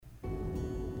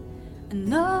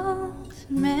An old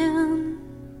man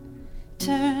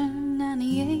turned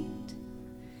 98.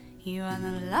 He won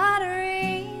the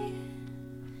lottery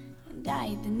and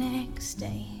died the next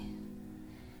day.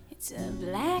 It's a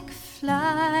black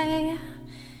fly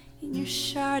in your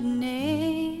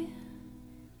Chardonnay.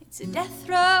 It's a death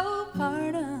row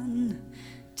pardon,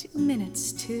 2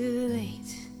 minutes too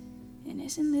late. And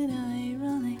isn't it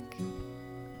ironic?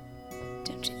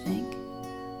 Don't you think?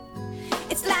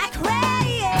 It's like rain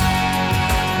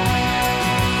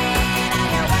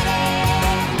on your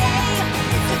wedding day.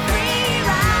 It's a free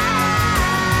ride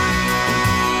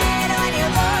when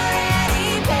you've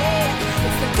already paid.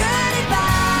 It's the good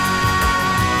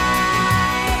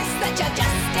advice that you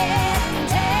just didn't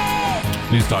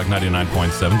take. News Talk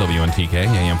 99.7 WNTK,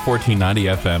 AM 1490,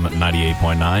 FM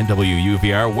 98.9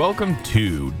 WUVR. Welcome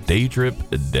to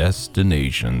Daytrip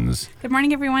Destinations. Good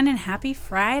morning, everyone, and happy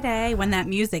Friday. When that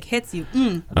music hits you,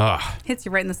 hits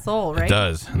you right in the soul, right? It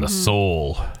does, in the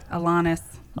soul. Alanis.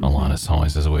 Alanis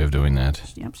always has a way of doing that.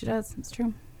 Yep, she does. It's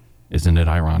true. Isn't it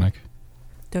ironic?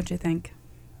 Don't you think?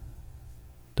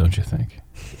 Don't you think?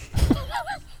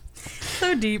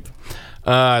 So deep.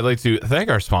 I'd like to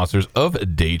thank our sponsors of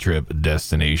Daytrip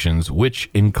Destinations, which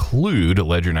include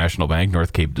Ledger National Bank,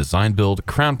 North Cape Design Build,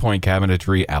 Crown Point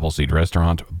Cabinetry, Appleseed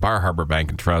Restaurant, Bar Harbor Bank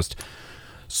and Trust,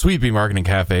 Sweet Bee Marketing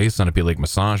Cafe, Sunapee Lake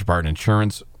Massage, Barton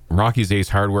Insurance, Rocky's Ace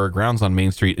Hardware, Grounds on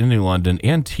Main Street in New London,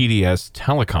 and TDS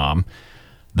Telecom.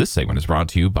 This segment is brought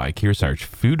to you by Kearsarge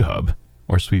Food Hub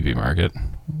or Sweet Bee Market,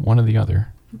 one or the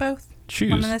other. Both.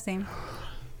 Choose. One and the same.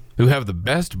 Who have the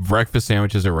best breakfast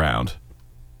sandwiches around.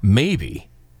 Maybe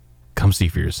come see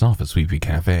for yourself at Sweet Pea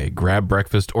Cafe. Grab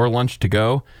breakfast or lunch to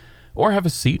go, or have a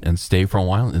seat and stay for a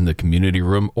while in the community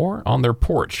room or on their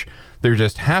porch. They're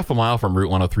just half a mile from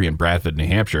Route 103 in Bradford, New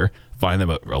Hampshire. Find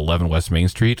them at 11 West Main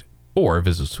Street or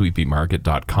visit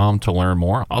sweetbeemarket.com to learn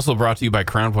more. Also brought to you by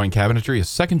Crown Point Cabinetry, a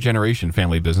second-generation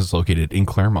family business located in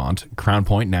Claremont. Crown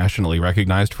Point, nationally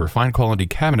recognized for fine quality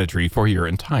cabinetry for your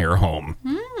entire home.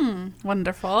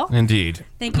 Wonderful. Indeed.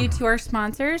 Thank you to our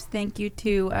sponsors. Thank you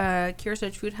to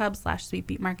Kearsarge Food Hub / Sweet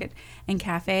Beet Market and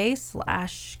Cafe /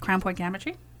 Crown Point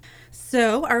Cabinetry.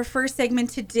 So our first segment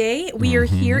today, we are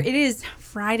here. It is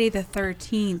Friday the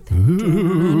 13th.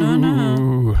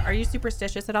 Ooh. Are you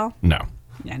superstitious at all? No.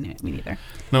 Yeah, me neither.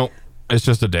 No, it's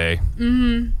just a day.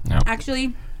 No.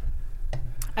 Actually,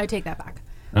 I take that back.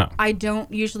 Oh. I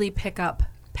don't usually pick up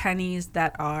pennies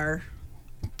that are...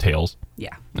 Tails.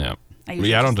 Yeah. Yeah. I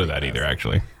don't do that either,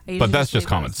 actually. But that's just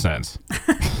common sense.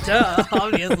 Duh,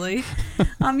 obviously.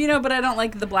 But I don't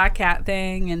like the black cat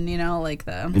thing and, like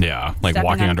the... Yeah, like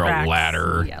walking under a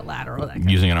ladder. Yeah, ladder. All that kind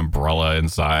using an umbrella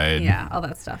inside. Yeah, all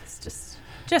that stuff. It's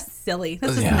just silly.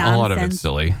 That's just nonsense. A lot of it's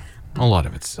silly. A lot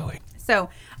of it's silly. So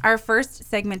our first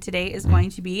segment today is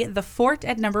going to be the Fort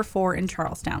at number 4 in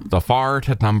Charlestown. The Fort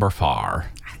at number 4. I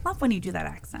love when you do that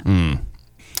accent.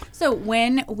 So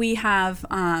when we have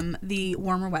the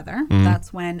warmer weather,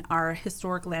 that's when our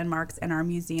historic landmarks and our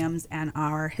museums and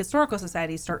our historical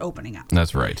societies start opening up.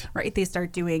 That's right. Right. They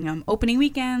start doing opening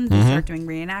weekends. They start doing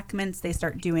reenactments. They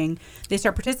start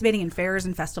participating in fairs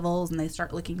and festivals, and they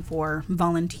start looking for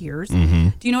volunteers.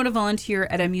 Do you know what a volunteer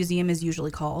at a museum is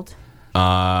usually called?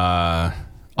 A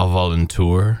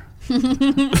volunteer. Is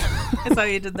that what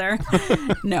you did there?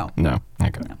 No.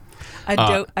 Okay. No.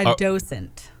 A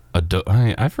docent.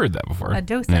 I've heard that before. A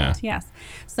docent, yes.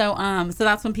 So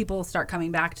that's when people start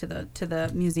coming back to the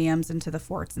museums and to the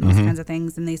forts and those kinds of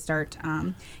things, and they start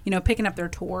picking up their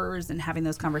tours and having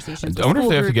those conversations. I wonder if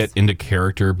they have to get into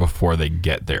character before they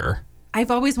get there. I've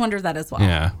always wondered that as well.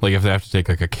 Yeah, like if they have to take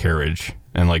like a carriage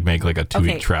and like make like a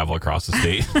 2-week travel across the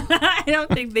state. I don't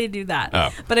think they do that. Oh.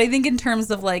 But I think in terms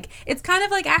of like, it's kind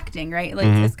of like acting, right? Like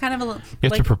it's kind of you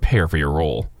have to prepare for your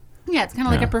role. Yeah, it's kind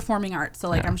of like a performing art. So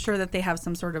like I'm sure that they have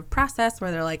some sort of process where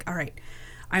they're like, all right,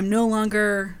 I'm no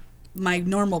longer my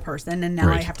normal person, and now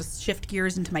I have to shift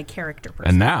gears into my character person.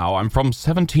 And now I'm from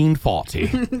 1740.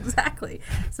 Exactly.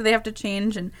 So they have to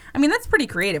change, and I mean that's pretty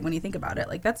creative when you think about it.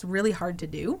 Like that's really hard to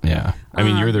do. Yeah. I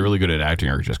mean, you're either really good at acting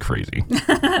or just crazy.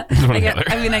 I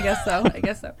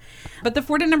guess so. But the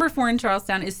Fort at number 4 in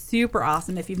Charlestown is super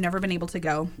awesome if you've never been able to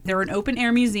go. They're an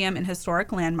open-air museum and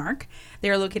historic landmark. They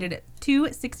are located at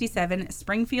 267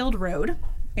 Springfield Road.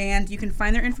 And you can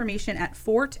find their information at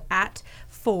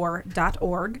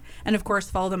fortat4.org. And, of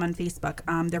course, follow them on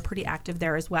Facebook. They're pretty active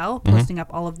there as well, posting up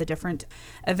all of the different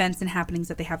events and happenings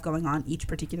that they have going on each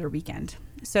particular weekend.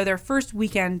 So their first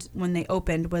weekend when they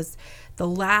opened was the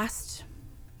last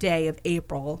day of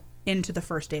April into the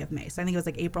first day of May. So I think it was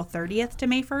like April 30th to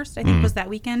May 1st, I think was that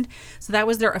weekend. So that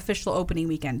was their official opening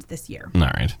weekend this year. All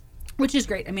right. Which is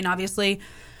great. I mean, obviously...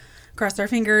 cross our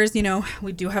fingers.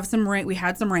 We do have some rain. We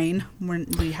had some rain.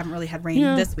 We haven't really had rain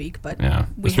this week, but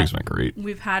this week's been great.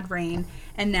 We've had rain,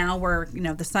 and now we're,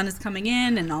 the sun is coming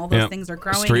in, and all those things are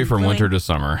growing. Straight from winter to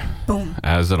summer. Boom.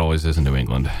 As it always is in New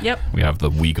England. Yep. We have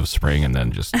the week of spring, and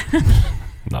then just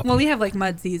nothing. Well, we have like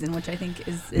mud season, which I think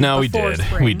is no, before we did.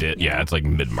 spring. We did. Yeah, it's like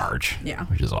mid-March. Yeah.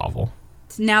 Which is awful.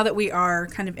 Now that we are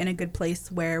kind of in a good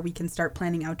place where we can start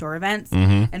planning outdoor events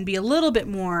and be a little bit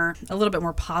more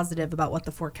positive about what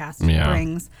the forecast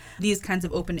brings, these kinds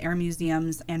of open air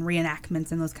museums and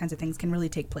reenactments and those kinds of things can really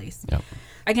take place. Yep.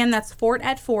 Again, that's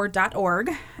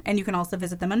fortat4.org, and you can also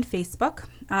visit them on Facebook.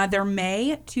 Their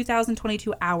May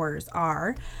 2022 hours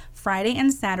are Friday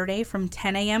and Saturday from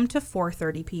 10 a.m. to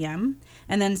 4:30 p.m.,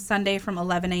 and then Sunday from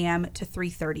 11 a.m. to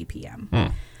 3:30 p.m.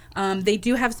 They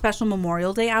do have special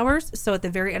Memorial Day hours. So at the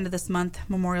very end of this month,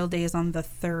 Memorial Day is on the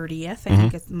 30th. I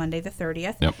think it's Monday the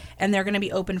 30th. Yep. And they're going to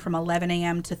be open from 11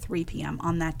 a.m. to 3 p.m.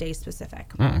 on that day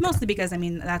specific. Okay. Mostly because,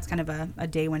 that's kind of a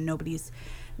day when nobody's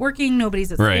working,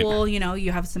 nobody's at school.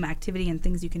 You have some activity and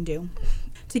things you can do.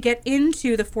 To get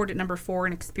into the Fort at number 4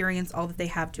 and experience all that they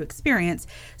have to experience,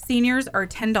 seniors are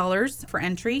 $10 for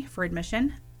entry for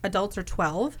admission. Adults are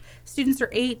 $12. Students are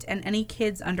 $8, and any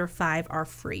kids under 5 are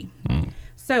free.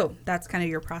 So that's kind of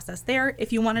your process there.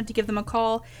 If you wanted to give them a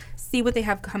call, see what they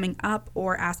have coming up,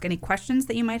 or ask any questions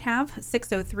that you might have,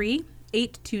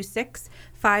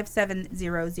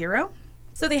 603-826-5700.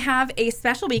 So they have a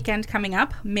special weekend coming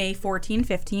up, May 14,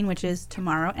 15, which is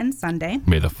tomorrow and Sunday.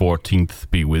 May the 14th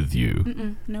be with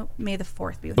you. No, May the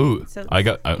 4th be with you. Ooh,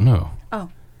 no. Oh.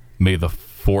 May the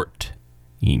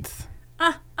 14th.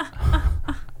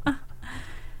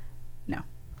 No.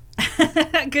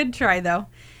 Good try, though.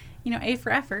 A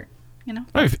for effort,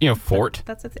 Fort.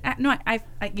 That's you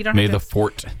don't May have the to.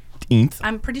 14th.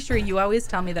 I'm pretty sure you always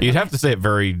tell me that. You'd have to say it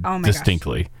very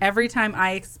distinctly. Gosh. Every time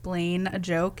I explain a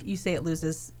joke, you say it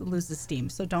loses steam.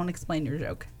 So don't explain your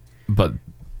joke. But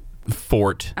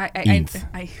Fort. I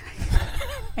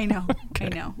know.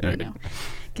 Okay. I know.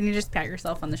 Can you just pat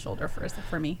yourself on the shoulder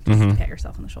for me? Pat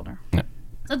yourself on the shoulder. Yeah.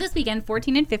 So this weekend,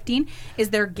 14 and 15,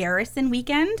 is their garrison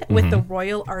weekend with the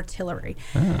Royal Artillery.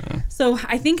 So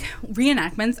I think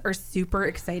reenactments are super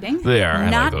exciting. They are.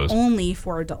 Not I like those. only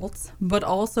for adults, but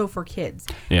also for kids.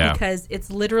 Yeah. Because it's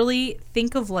literally,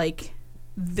 think of like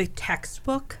the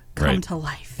textbook come to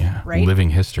life. Yeah. Right?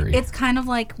 Living history. It's kind of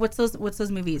like, what's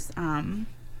those movies?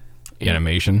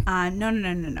 Animation?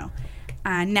 No.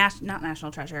 Not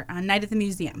National Treasure. Night at the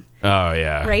Museum. Oh,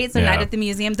 yeah. Right? So Night at the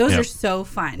Museum. Those are so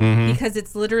fun because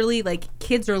it's literally like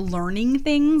kids are learning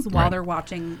things while they're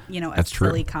watching, a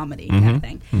silly comedy kind of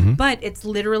thing. But it's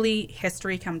literally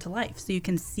history come to life. So you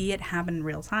can see it happen in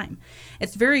real time.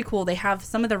 It's very cool. They have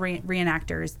some of the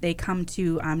reenactors. They come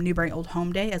to Newbury Old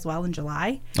Home Day as well in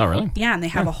July. Oh, really? Yeah, and they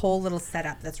have a whole little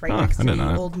setup that's right next to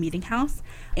the old meeting house.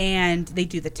 And they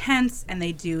do the tents, and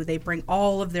they bring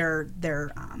all of their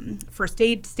first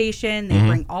aid station. They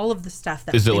bring all of the stuff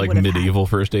that is it like medieval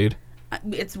first aid?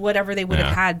 It's whatever they would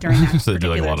have had during that so they do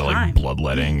like a lot of like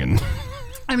bloodletting and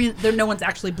no one's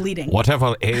actually bleeding.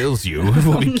 Whatever ails you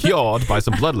will be cured by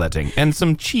some bloodletting and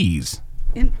some cheese.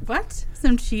 What?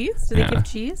 Some cheese? Do they give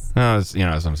cheese?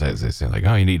 Sometimes they say like,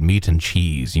 oh, you need meat and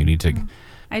cheese. You need to.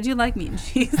 I do like meat and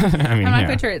cheese. I'm not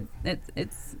quite sure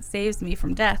it saves me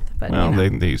from death, but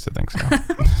they used to think so. All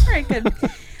right, good.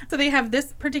 So they have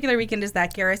this particular weekend is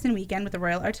that garrison weekend with the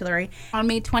Royal Artillery. On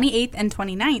May 28th and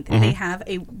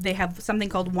 29th, they have something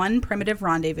called One Primitive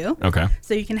Rendezvous. Okay.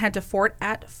 So you can head to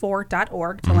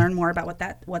fortat4.org to learn more about what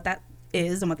that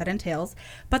is and what that entails.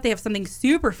 But they have something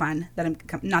super fun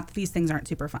not that these things aren't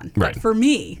super fun. Right. But for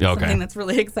me, something that's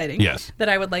really exciting that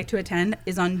I would like to attend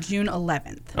is on June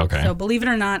 11th. Okay. So believe it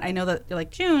or not, I know that you're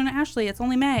like, June, Ashley, it's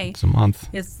only May. It's a month.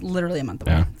 It's literally a month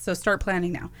away. Yeah. So start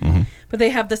planning now. But they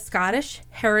have the Scottish,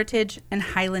 Heritage, and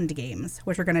Highland Games,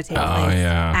 which are going to take place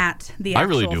at the actual I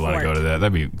really do want to go to that.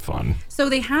 That'd be fun. So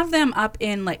they have them up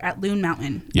in at Loon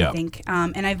Mountain, I think.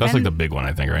 And that's like the big one,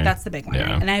 I think, right? That's the big one.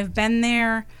 Yeah. Right? And I've been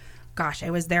there. Gosh, I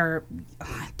was there a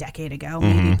decade ago,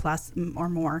 maybe plus or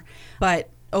more. But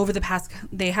over the past,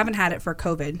 they haven't had it for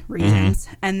COVID reasons.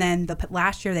 And then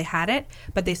last year they had it,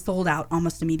 but they sold out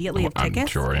almost immediately of tickets. I'm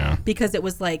sure, yeah. Because it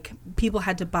was like people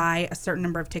had to buy a certain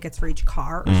number of tickets for each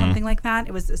car or something like that.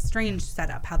 It was a strange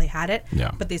setup how they had it,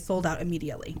 but they sold out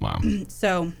immediately. Wow.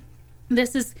 So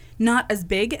this is not as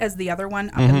big as the other one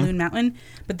up in Loon Mountain,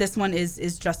 but this one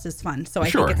is just as fun. So I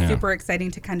think it's super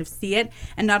exciting to kind of see it.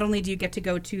 And not only do you get to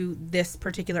go to this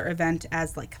particular event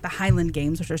as like the Highland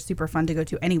Games, which are super fun to go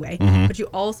to anyway, but you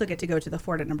also get to go to the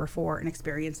Fort at number 4 and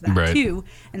experience that too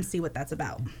and see what that's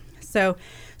about. So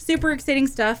super exciting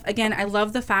stuff. Again, I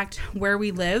love the fact where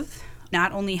we live,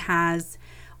 not only has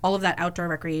all of that outdoor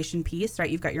recreation piece, right?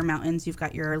 You've got your mountains, you've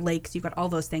got your lakes, you've got all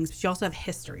those things, but you also have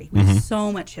history. We have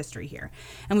so much history here.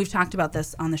 And we've talked about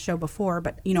this on the show before,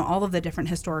 but all of the different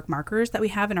historic markers that we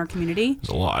have in our community. There's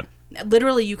a lot.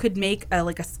 Literally, you could make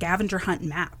a scavenger hunt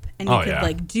map, and you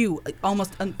could do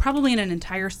almost probably in an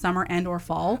entire summer and or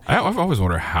fall. I've always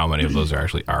wondered how many of those there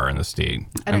actually are in the state.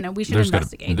 I don't know. We should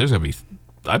investigate. There's going to be,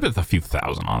 I bet a few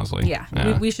thousand, honestly.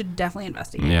 Yeah. We should definitely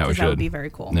investigate. Yeah, we should. That would be very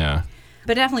cool. Yeah.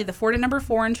 But definitely the Fort at Number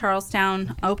 4 in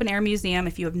Charlestown Open Air Museum.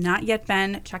 If you have not yet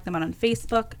been, check them out on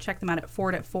Facebook. Check them out at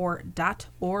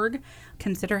fortat4.org.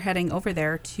 Consider heading over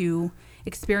there to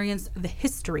experience the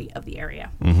history of the area.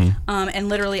 And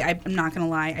literally, I'm not going to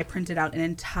lie, I printed out an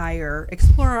entire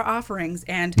explore our offerings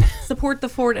and support the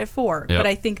Fort at 4. Yep. But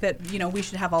I think that, we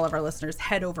should have all of our listeners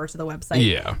head over to the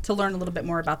website to learn a little bit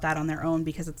more about that on their own,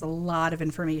 because it's a lot of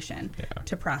information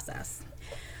to process.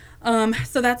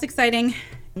 So that's exciting.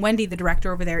 Wendy, the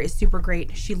director over there, is super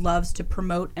great. She loves to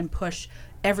promote and push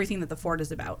everything that the Fort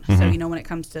is about. So, when it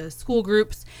comes to school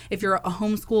groups, if you're a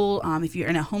homeschool, if you're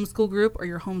in a homeschool group or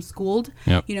you're homeschooled,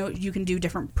 you can do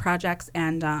different projects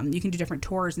and you can do different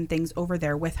tours and things over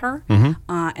there with her.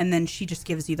 And then she just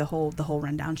gives you the whole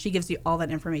rundown. She gives you all that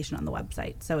information on the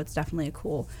website. So it's definitely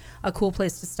a cool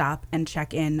place to stop and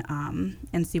check in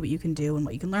and see what you can do and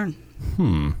what you can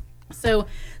learn. So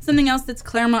something else that's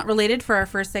Claremont related for our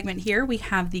first segment here, we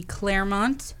have the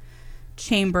Claremont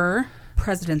Chamber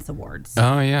President's Awards.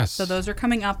 Oh, yes. So those are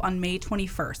coming up on May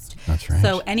 21st. That's right.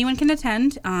 So anyone can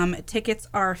attend. Tickets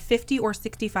are $50 or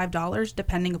 $65,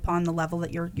 depending upon the level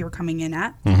that you're coming in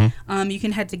at. You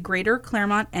can head to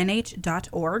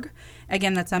greaterclaremontnh.org.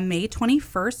 Again, that's on May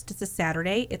 21st. It's a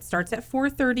Saturday. It starts at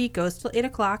 4:30, goes till 8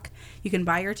 o'clock. You can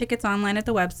buy your tickets online at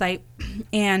the website.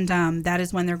 And that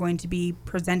is when they're going to be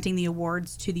presenting the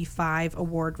awards to the 5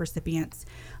 award recipients.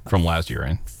 From last year,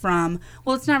 right?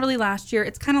 Well, it's not really last year.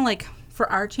 It's kind of like,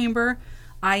 for our chamber,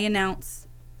 I announce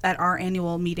at our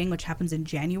annual meeting, which happens in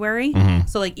January.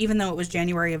 So, even though it was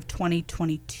January of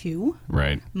 2022,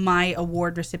 right, my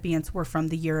award recipients were from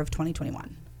the year of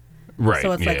 2021. Right.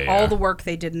 So it's all the work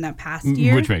they did in that past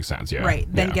year. Which makes sense, yeah. Right.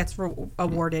 Then gets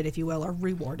awarded, if you will, or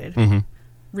rewarded.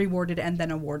 Rewarded and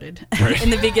then awarded in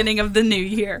the beginning of the new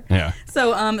year. Yeah.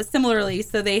 So similarly,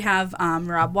 they have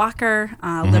Rob Walker,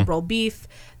 Liberal Beef.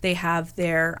 They have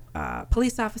their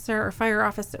police officer or fire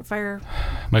officer,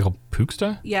 Michael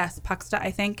Puxta? Yes, Puxta,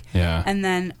 I think. Yeah. And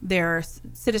then their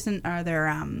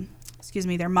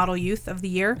their Model Youth of the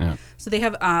Year. Yeah. So they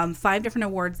have 5 different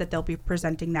awards that they'll be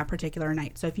presenting that particular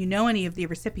night. So if you know any of the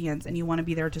recipients and you want to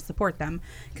be there to support them,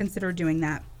 consider doing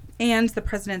that. And the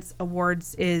President's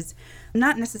Awards is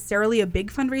not necessarily a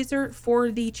big fundraiser for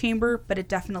the chamber, but it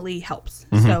definitely helps.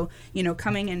 So,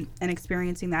 coming and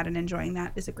experiencing that and enjoying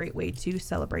that is a great way to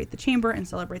celebrate the chamber and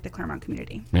celebrate the Claremont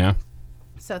community. Yeah.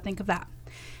 So think of that.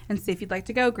 And see if you'd like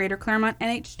to go,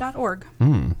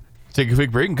 greaterclaremontnh.org. Take a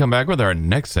quick break and come back with our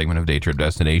next segment of Daytrip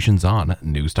Destinations on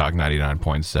News Talk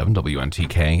 99.7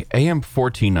 WNTK, AM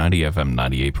 1490, FM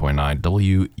 98.9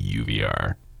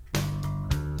 WUVR.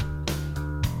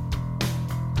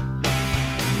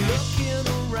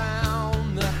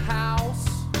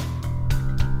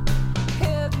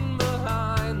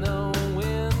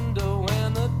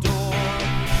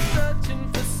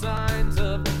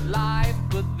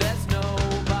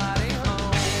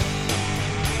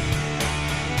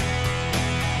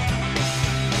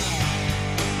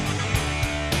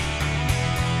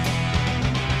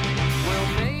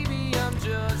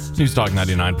 News Talk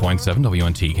 99.7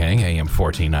 WNTK, AM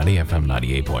 1490, FM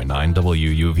 98.9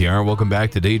 WUVR. Welcome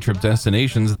back to Daytrip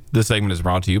Destinations. This segment is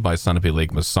brought to you by Sunapee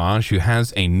Lake Massage, who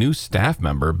has a new staff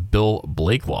member, Bill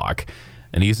Blakelock,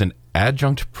 and he's an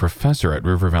adjunct professor at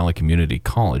River Valley Community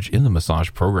College in the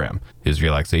massage program. His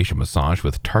relaxation massage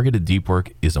with targeted deep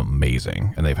work is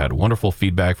amazing, and they've had wonderful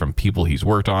feedback from people he's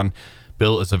worked on.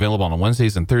 Bill is available on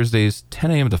Wednesdays and Thursdays,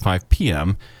 10 a.m. to 5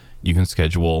 p.m. You can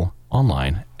schedule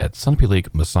online at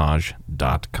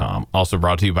sunapeelakemassage.com. Also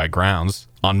brought to you by Grounds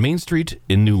on Main Street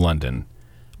in New London.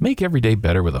 Make every day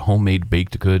better with a homemade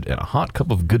baked good and a hot cup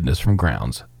of goodness from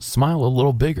Grounds. Smile a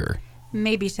little bigger.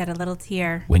 Maybe shed a little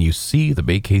tear when you see the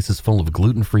bake cases full of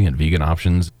gluten-free and vegan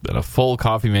options and a full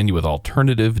coffee menu with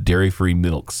alternative dairy-free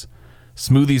milks,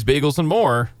 smoothies, bagels, and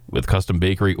more, with custom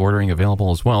bakery ordering available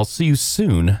as well. See you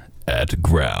soon at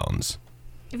Grounds.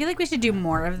 I feel like we should do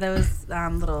more of those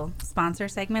little sponsor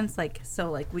segments, we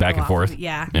back and forth.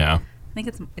 Yeah. I think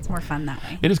it's more fun that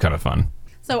way. It is kind of fun.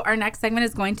 So our next segment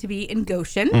is going to be in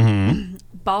Goshen,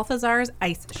 Balthazar's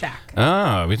Ice Shack.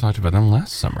 Oh, we talked about them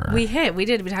last summer. We did. We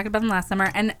talked about them last summer,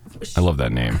 and I love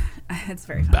that name. It's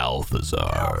very fun.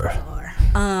 Balthazar.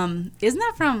 Isn't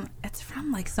that from? It's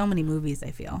from like so many movies.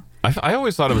 I feel. I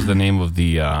always thought it was the name of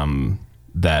the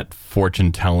that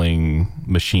fortune-telling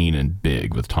machine in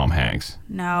Big with Tom Hanks.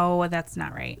 No, that's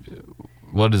not right.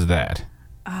 What is that?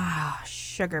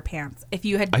 Sugar Pants. If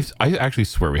you had, I actually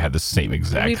swear we had the same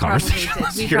exact conversation.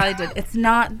 We probably did. It's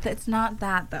not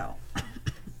that though.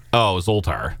 Oh,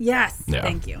 Zoltar. Yes. Yeah.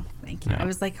 Thank you. Yeah. I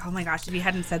was like, oh my gosh, if you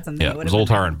hadn't said something, yeah,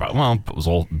 Zoltar and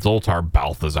Zoltar,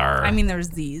 Balthazar. I mean, there's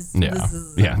Z's.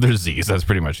 Yeah, there's Z's. That's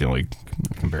pretty much the only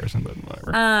comparison, but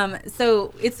whatever.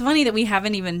 So it's funny that we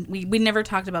haven't even we never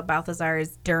talked about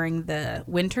Balthazar's during the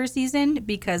winter season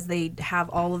because they have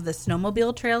all of the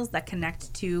snowmobile trails that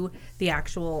connect to the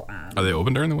actual. Are they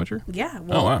open during the winter? Yeah.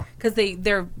 Well, wow. Because they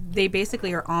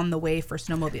basically are on the way for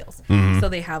snowmobiles. So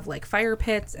they have like fire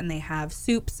pits and they have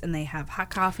soups and they have hot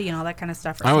coffee and all that kind of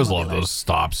stuff. I always love those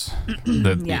stops.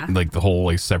 Like the whole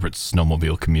like separate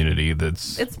snowmobile community.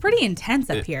 It's pretty intense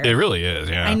up here. It really is.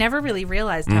 Yeah. I never really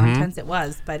realized how intense it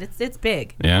was, but it's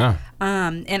big. Yeah.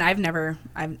 And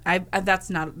that's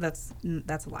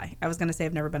a lie. I was gonna say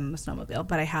I've never been on a snowmobile,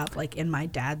 but I have like in my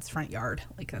dad's front yard.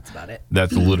 Like that's about it.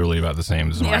 That's literally about the same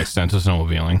as my extent of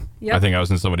snowmobiling. Yep. I think I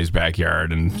was in somebody's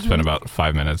backyard and spent about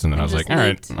 5 minutes, and then I was like, all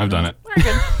right, I've done it. We're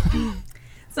good.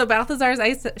 So Balthazar's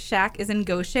Ice Shack is in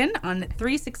Goshen on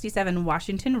 367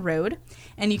 Washington Road,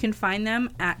 and you can find them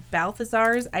at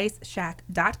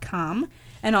balthazarsiceshack.com.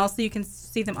 And also you can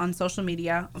see them on social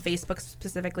media, Facebook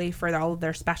specifically, for all of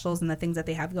their specials and the things that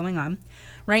they have going on.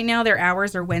 Right now their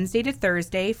hours are Wednesday to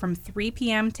Thursday from 3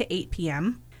 p.m. to 8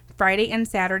 p.m., Friday and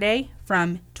Saturday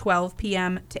from 12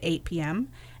 p.m. to 8 p.m.,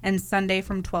 and Sunday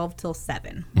from 12 till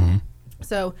 7. Mm-hmm.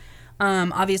 So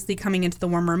obviously coming into the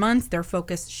warmer months, their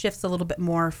focus shifts a little bit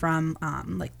more from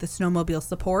like the snowmobile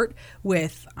support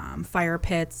with fire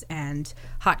pits and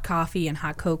hot coffee and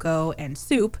hot cocoa and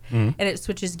soup, and it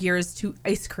switches gears to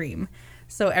ice cream.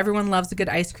 So everyone loves a good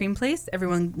ice cream place.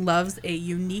 Everyone loves a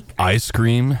unique ice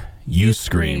cream. You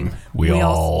scream. We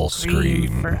all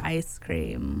scream for ice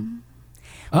cream.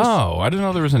 Oh, I didn't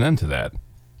know there was an end to that.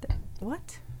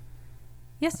 What?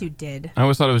 Yes, you did. I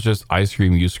always thought it was just ice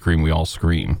cream, you scream, we all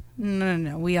scream.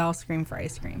 No. We all scream for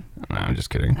ice cream. No, I'm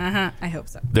just kidding. I hope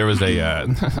so. There was a,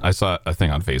 I saw a thing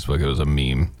on Facebook. It was a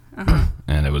meme.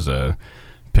 And it was a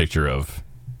picture of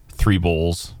 3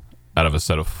 bowls out of a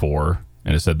set of 4.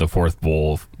 And it said the 4th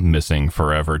bowl missing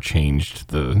forever changed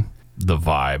the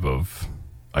vibe of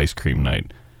ice cream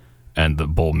night. And the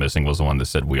bowl missing was the one that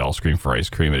said we all scream for ice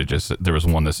cream. And there was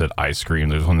one that said I scream.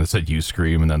 There's one that said you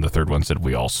scream. And then the 3rd one said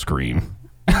we all scream.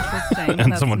 Interesting.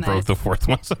 And someone broke the 4th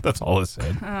one, so that's all it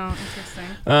said. Oh, interesting.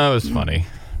 It was funny.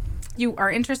 You are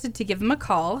interested to give them a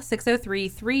call,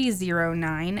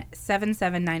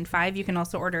 603-309-7795. You can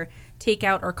also order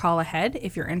takeout or call ahead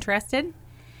if you're interested.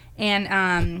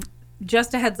 And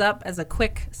just a heads up, as a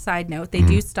quick side note, they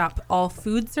do stop all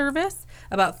food service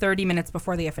about 30 minutes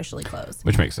before they officially close.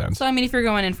 Which makes sense. So, I mean, if you're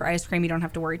going in for ice cream, you don't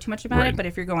have to worry too much about it. But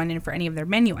if you're going in for any of their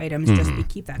menu items, just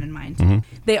keep that in mind.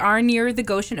 They are near the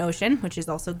Goshen Ocean, which is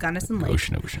also Gunnison Lake.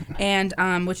 Goshen Ocean.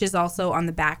 And which is also on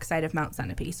the back side of Mount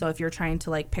Sunapee. So if you're trying to,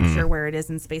 like, picture where it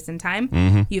is in space and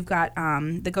time, you've got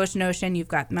the Goshen Ocean, you've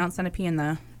got Mount Sunapee in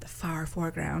the far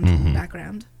foreground,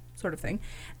 background sort of thing.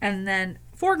 And then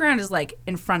foreground is like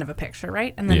in front of a picture,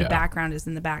 right? And then the background is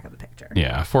in the back of the picture.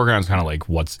 Yeah, foreground's kind of like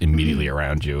what's immediately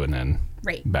around you, and then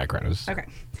background is... Okay.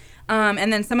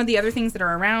 And then some of the other things that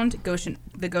are around,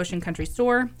 the Goshen Country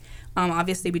Store.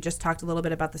 Obviously, we just talked a little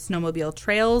bit about the snowmobile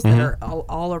trails that are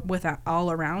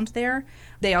all around there.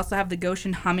 They also have the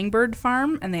Goshen Hummingbird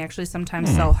Farm, and they actually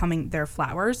sometimes sell their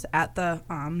flowers at the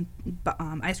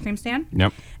ice cream stand.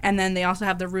 Yep. And then they also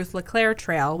have the Ruth LeClaire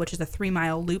Trail, which is a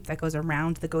 3-mile loop that goes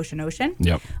around the Goshen Ocean.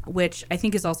 Yep. Which I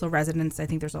think is also residents. I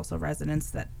think there's also residents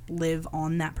that live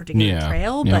on that particular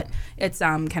trail, but it's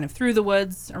kind of through the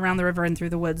woods, around the river, and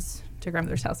through the woods to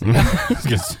grandmother's house.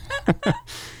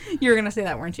 You were going to say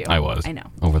that, weren't you? I was. I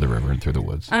know. Over the river and through the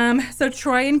woods. So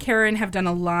Troy and Karen have done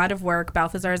a lot of work.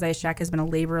 Balthazar's Ice Shack has been a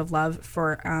labor of love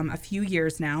for a few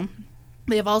years now.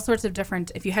 They have all sorts of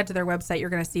different, if you head to their website, you're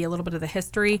going to see a little bit of the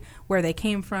history, where they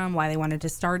came from, why they wanted to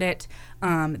start it.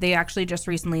 They actually just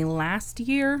recently, last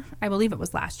year, I believe it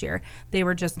was last year, they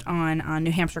were just on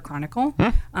New Hampshire Chronicle.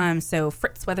 So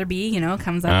Fritz Weatherby,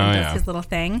 comes up and does his little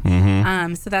thing.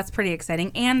 So that's pretty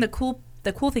exciting. And the cool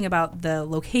thing about the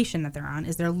location that they're on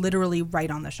is they're literally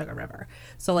right on the Sugar River.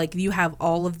 So like you have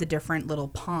all of the different little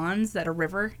ponds that a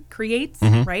river creates,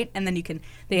 right? And then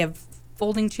they have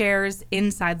folding chairs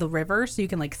inside the river, so you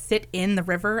can like sit in the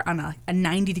river on a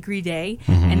 90-degree day,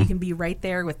 and you can be right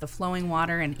there with the flowing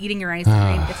water and eating your ice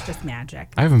cream. It's just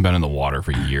magic. I haven't been in the water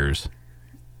for years.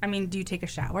 I mean, do you take a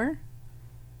shower?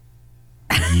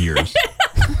 Years.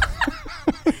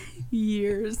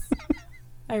 Years.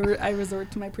 I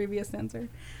resort to my previous answer.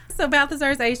 So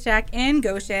Balthazar's Ice Shack in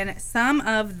Goshen, some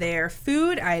of their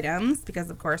food items, because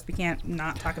of course we can't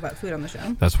not talk about food on the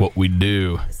show. That's what we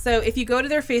do. So if you go to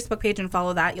their Facebook page and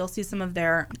follow that, you'll see some of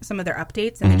their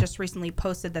updates. And they just recently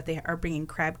posted that they are bringing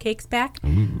crab cakes back.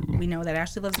 Ooh. We know that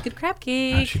Ashley loves a good crab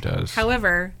cake. She does.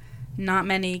 However, not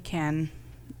many can,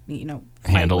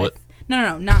 handle it.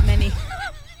 No, not many.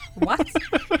 What?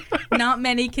 Not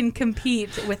many can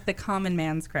compete with the common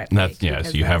man's crab cake.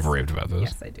 Yes, you have raved about those.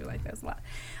 Yes, I do like those a lot.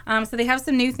 So they have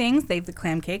some new things. They have the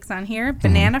clam cakes on here,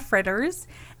 banana fritters,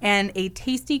 and a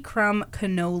tasty crumb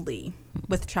cannoli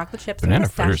with chocolate chips Banana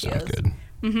and pistachios. fritters sounds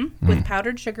good. With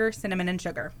powdered sugar, cinnamon, and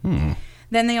sugar.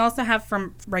 Then they also have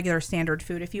from regular standard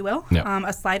food, if you will,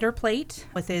 a slider plate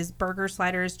with his burger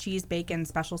sliders, cheese, bacon,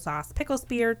 special sauce, pickle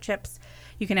spear, chips.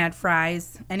 You can add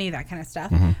fries, any of that kind of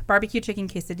stuff. Barbecue chicken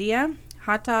quesadilla,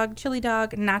 hot dog, chili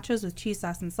dog, nachos with cheese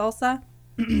sauce and salsa,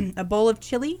 a bowl of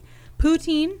chili,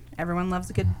 poutine. Everyone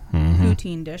loves a good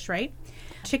poutine dish, right?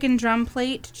 Chicken drum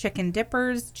plate, chicken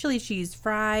dippers, chili cheese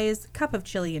fries, cup of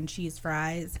chili and cheese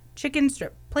fries, chicken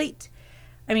strip plate.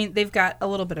 I mean, they've got a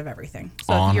little bit of everything.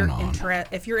 So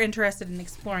if you're interested in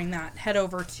exploring that, head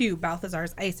over to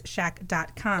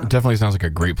balthazarsiceshack.com. It definitely sounds like a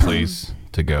great place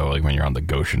to go, like when you're on the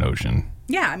Goshen Ocean.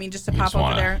 Yeah, I mean, just to pop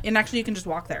over there. And actually, you can just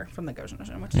walk there from the Goshen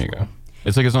Ocean, which is cool. Go.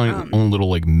 It's like its own little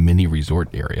like mini resort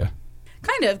area.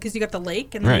 Kind of, because you got the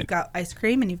lake, and then you've got ice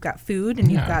cream, and you've got food,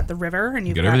 and you've got the river, and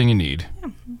you've got everything you need. Yeah,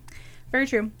 very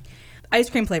true. Ice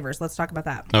cream flavors. Let's talk about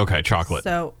that. Okay, chocolate.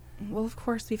 So, well, of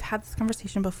course, we've had this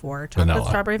conversation before. Chocolate,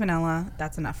 strawberry, vanilla.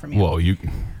 That's enough for me. Whoa,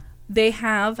 They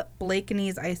have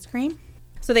Blakeney's ice cream.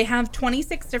 So they have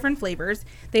 26 different flavors.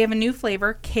 They have a new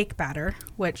flavor, cake batter,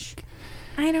 which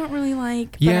I don't really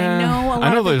like, but I know a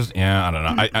lot of there's, I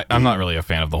don't know. I'm not really a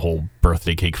fan of the whole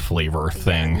birthday cake flavor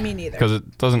thing. Yeah, me neither. Because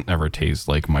it doesn't ever taste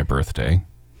like my birthday.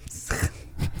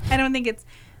 I don't think it's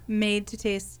made to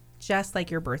taste just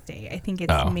like your birthday. I think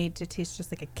it's made to taste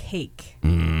just like a cake.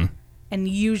 Mm. And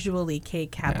usually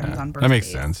cake happens on birthdays. That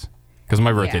makes sense. Because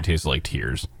my birthday tastes like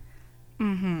tears.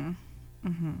 A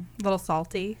little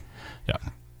salty. Yeah.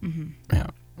 Yeah.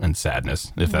 And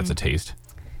sadness, if that's a taste.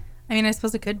 I mean, I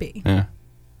suppose it could be. Yeah.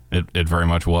 It very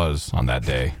much was on that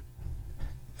day.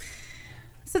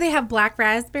 So they have black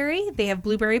raspberry. They have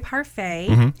blueberry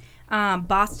parfait.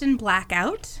 Boston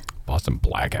blackout. Boston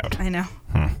blackout. I know.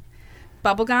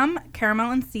 Bubblegum,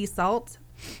 caramel and sea salt.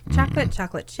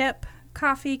 Chocolate chip.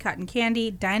 Coffee, cotton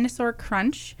candy, dinosaur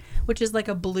crunch, which is like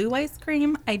a blue ice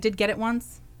cream. I did get it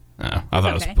once. I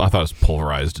thought it was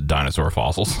pulverized dinosaur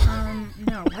fossils.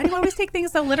 No, why do you always take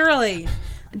things so literally?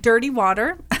 Dirty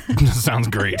water. Sounds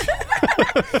great.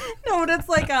 No, but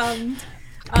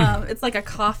it's like a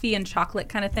coffee and chocolate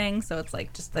kind of thing. So it's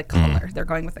like just the color. They're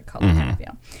going with the color kind of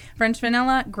feel. French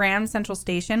vanilla, Grand Central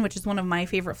Station, which is one of my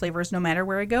favorite flavors no matter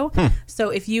where I go. So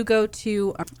if you go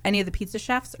to any of the pizza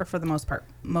chefs, or for the most part,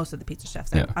 most of the pizza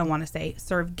chefs, I want to say,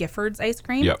 serve Gifford's ice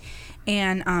cream. Yep.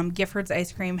 And Gifford's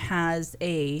ice cream has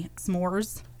a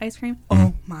s'mores ice cream.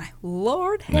 Oh my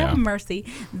Lord, have mercy.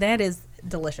 That is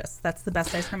delicious. That's the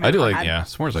best ice cream I've ever had.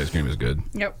 S'mores ice cream is good.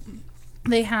 Yep.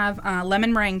 They have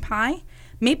lemon meringue pie,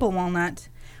 maple walnut,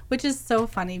 which is so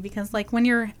funny because like when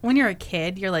you're a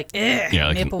kid, you're like, like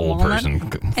maple an old walnut. Person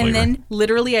flavor. And then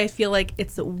literally I feel like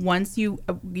it's once you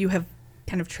have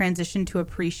kind of transitioned to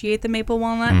appreciate the maple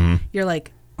walnut, you're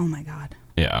like, oh my God.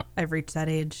 Yeah. I've reached that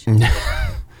age.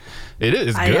 It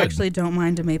is good. I actually don't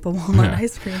mind a maple walnut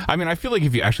ice cream. I mean, I feel like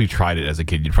if you actually tried it as a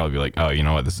kid, you'd probably be like, oh, you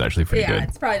know what? This is actually pretty good. Yeah,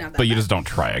 it's probably not that But you bad. just don't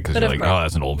try it because you're like, oh,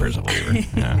 that's an old person flavor.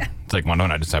 Yeah. It's like, why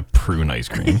don't I just have prune ice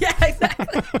cream? Yeah,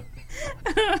 exactly.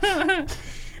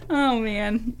 Oh,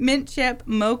 man. Mint chip,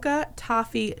 mocha,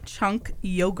 toffee, chunk,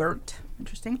 yogurt.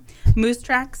 Interesting. Moose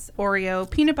Tracks, Oreo,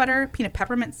 peanut butter, peanut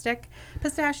peppermint stick,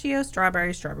 pistachio,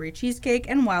 strawberry cheesecake,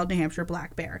 and wild New Hampshire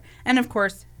black bear. And, of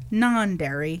course,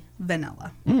 non-dairy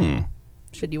vanilla.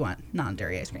 Should you want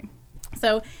non-dairy ice cream.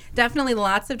 So definitely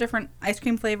lots of different ice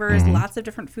cream flavors, lots of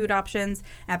different food options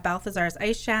at Balthazar's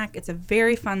Ice Shack. It's a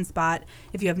very fun spot.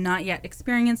 If you have not yet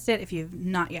experienced it, if you've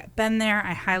not yet been there,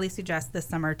 I highly suggest this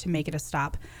summer to make it a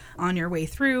stop on your way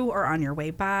through or on your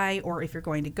way by, or if you're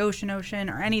going to Goshen Ocean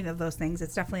or any of those things.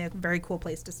 It's definitely a very cool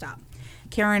place to stop.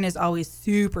 Karen is always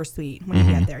super sweet when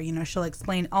you get there. You know, she'll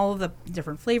explain all of the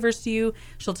different flavors to you.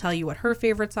 She'll tell you what her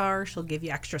favorites are. She'll give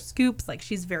you extra scoops. Like,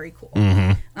 she's very cool.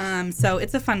 So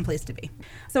it's a fun place to be.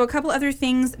 So a couple other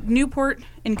things. Newport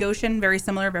and Goshen, very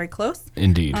similar, very close.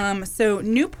 Indeed. So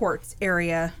Newport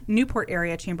area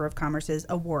Chamber of Commerce's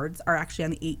awards are actually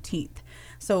on the 18th.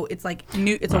 So it's like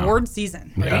it's award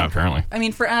season. Right? Yeah, apparently. I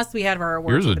mean, for us, we had our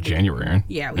awards. Yours was January.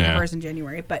 Yeah, we have ours in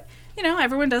January. But,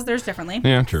 everyone does theirs differently.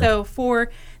 Yeah, true. So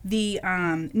for the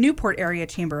Newport Area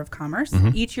Chamber of Commerce,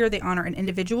 each year they honor an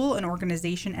individual, an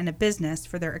organization, and a business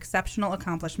for their exceptional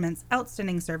accomplishments,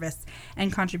 outstanding service,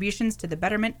 and contributions to the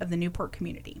betterment of the Newport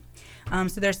community.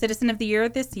 So their Citizen of the Year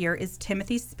this year is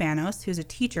Timothy Spanos, who's a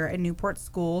teacher at Newport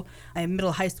School,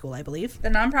 high school, I believe. The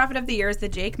Nonprofit of the Year is the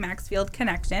Jake Maxfield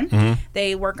Connection.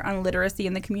 They work on literacy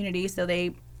in the community, so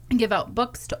they give out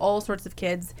books to all sorts of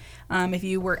kids. If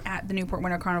you were at the Newport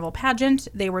Winter Carnival pageant,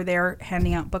 they were there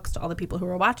handing out books to all the people who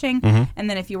were watching. And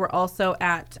then if you were also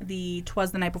at the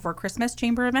 'Twas the Night Before Christmas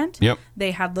Chamber event,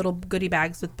 they had little goodie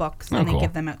bags with books, and they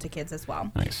give them out to kids as well.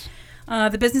 Nice.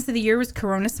 The Business of the Year was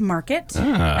Coronas Market.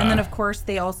 And then, of course,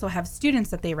 they also have students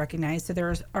that they recognize. So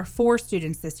there are 4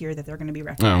 students this year that they're going to be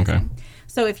recognizing. Okay.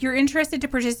 So if you're interested to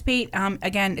participate,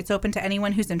 again, it's open to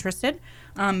anyone who's interested.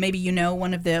 Maybe you know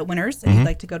one of the winners and you'd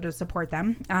like to go to support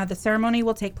them. The ceremony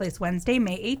will take place Wednesday,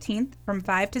 May 18th from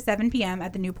 5 to 7 p.m.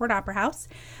 at the Newport Opera House.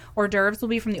 Hors d'oeuvres will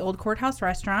be from the Old Courthouse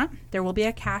Restaurant. There will be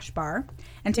a cash bar,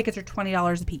 and tickets are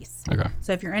 $20 a piece. Okay.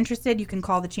 So if you're interested, you can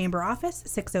call the Chamber office,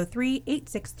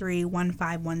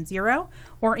 603-863-1510,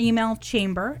 or email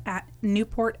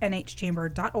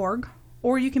chamber@newportnhchamber.org,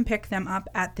 or you can pick them up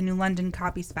at the New London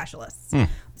Copy Specialists.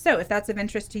 So if that's of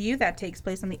interest to you, that takes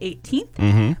place on the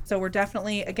 18th. So we're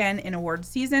definitely, again, in award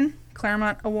season.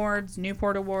 Claremont Awards,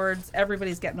 Newport Awards,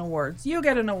 everybody's getting awards. You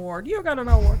get an award. You got an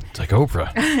award. It's like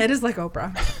Oprah. It is like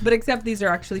Oprah. But except these are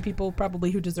actually people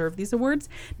probably who deserve these awards,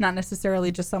 not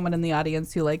necessarily just someone in the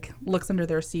audience who looks under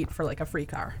their seat for a free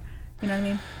car. You know what I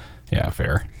mean? Yeah,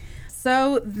 fair.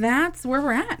 So that's where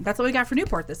we're at. That's what we got for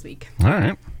Newport this week. All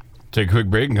right. Take a quick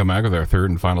break and come back with our third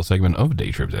and final segment of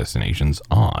Daytrip Destinations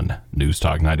on News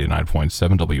Talk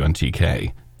 99.7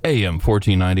 WNTK, AM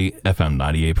 1490, FM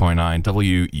 98.9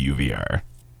 WUVR.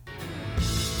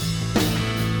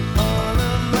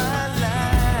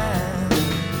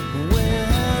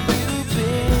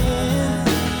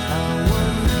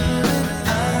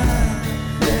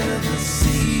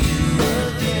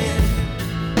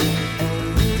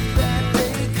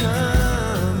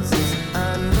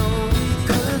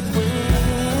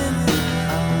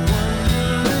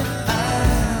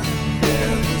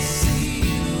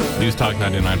 News Talk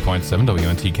 99.7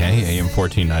 WNTK, AM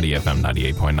 1490, FM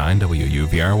 98.9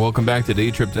 WUVR. Welcome back to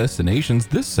Daytrip Destinations.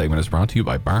 This segment is brought to you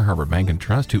by Bar Harbor Bank and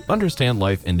Trust, who understand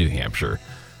life in New Hampshire.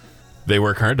 They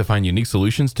work hard to find unique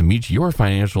solutions to meet your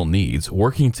financial needs.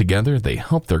 Working together, they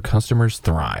help their customers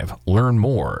thrive. Learn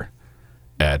more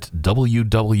at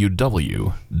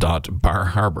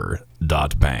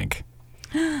www.barharbor.bank.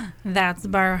 That's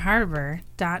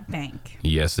barharbor.bank.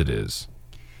 Yes, it is.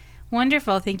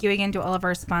 Wonderful. Thank you again to all of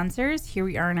our sponsors. Here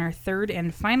we are in our third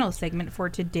and final segment for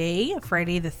today,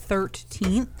 Friday the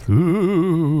 13th.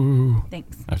 Ooh.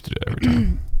 Thanks. I have to do that every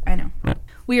time. I know. Yeah.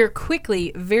 We are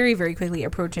quickly, very, very quickly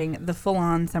approaching the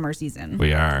full-on summer season.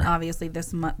 We are. Obviously,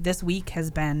 this week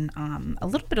has been a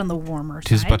little bit on the warmer side.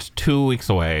 Tis but 2 weeks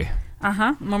away.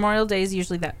 Memorial Day is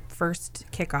usually that first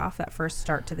kickoff, that first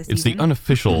start to the season. It's the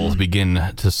unofficial begin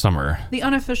to summer. The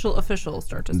unofficial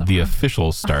start to summer. The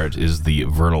official start is the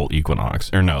vernal equinox.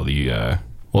 Or no,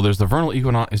 there's the vernal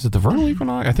equinox. Is it the vernal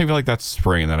equinox? I think that's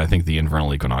spring, and then I think the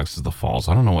invernal equinox is the fall.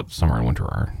 So I don't know what summer and winter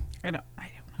are. I don't.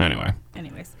 Anyway.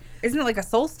 Anyways. Isn't it like a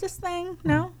solstice thing?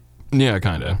 No? Yeah,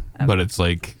 kind of. Okay. But it's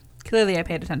like... Clearly I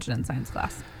paid attention in science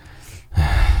class.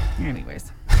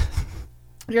 Anyways.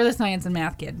 You're the science and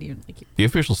math kid. The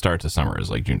official start to summer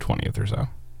is like June 20th or so.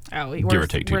 Oh, give or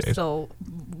take 2 days. We're still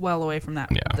well away from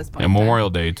that at this point. And Memorial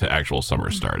Day to actual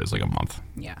summer start is like a month.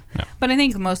 Yeah. But I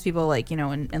think most people,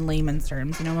 in layman's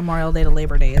terms, Memorial Day to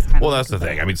Labor Day is kind of... Well, that's the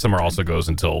thing. I mean, summer also goes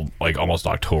until almost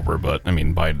October, but I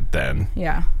mean, by then...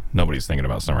 Yeah. Nobody's thinking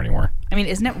about summer anymore. I mean,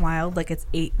 isn't it wild? It's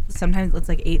 8, sometimes it's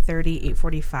 8:30,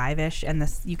 8:45-ish, and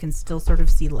you can still sort of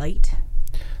see light.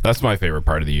 That's my favorite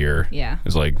part of the year. Yeah.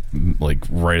 It's like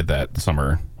right at that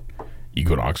summer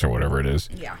equinox or whatever it is.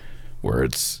 Yeah. Where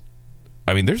it's,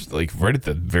 I mean, there's right at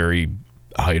the very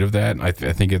height of that, I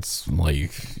think it's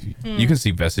you can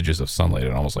see vestiges of sunlight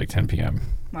at almost 10 p.m.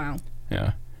 Wow.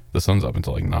 Yeah. The sun's up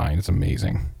until 9. It's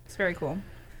amazing. It's very cool.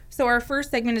 So our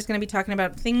first segment is going to be talking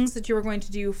about things that you are going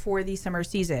to do for the summer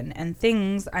season. And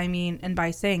things, and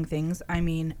by saying things, I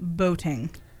mean boating.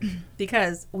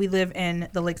 Because we live in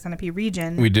the Lake Sunapee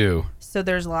region. We do. So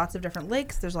there's lots of different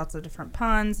lakes. There's lots of different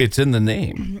ponds. It's in the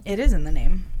name. It is in the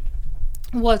name.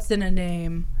 What's in a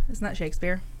name? Isn't that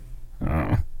Shakespeare?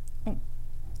 Oh.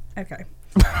 Okay.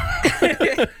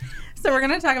 So we're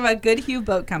going to talk about Good Hugh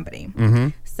Boat Company. Mm-hmm.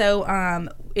 So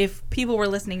if people were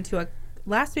listening to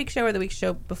last week's show or the week's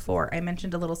show before, I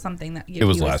mentioned a little something that it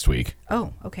was last week.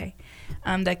 Oh, okay.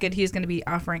 That Good Hugh's going to be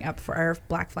offering up for our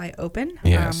Black Fly Open,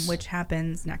 Yes. which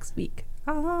happens next week.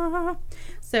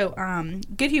 So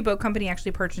Good Hugh Boat Company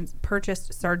actually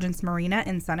purchased Sargent's Marina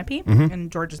in Sunapee in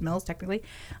George's Mills, technically,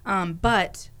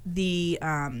 but the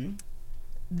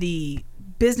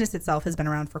business itself has been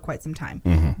around for quite some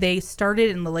time. They started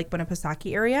in the Lake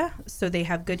Winnipesaukee area, so they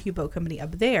have Good Hugh Boat Company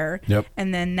up there,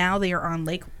 and then now they are on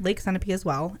Lake Sunapee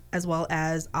as well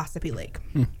as Ossipee Lake.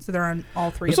 So they're on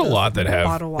all three. There's of those a lot that have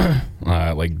bottled water.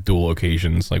 like dual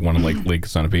locations, like one in Lake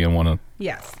Sunapee and one in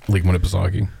Lake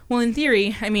Winnipesaukee. Well, in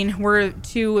theory, I mean, we're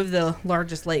two of the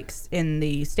largest lakes in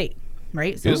the state,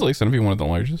 right? So, Is Lake Sunapee one of the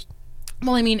largest?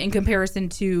 well, I mean, in comparison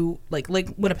to Lake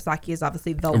Winnipesaukee is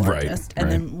obviously the largest,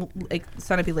 and then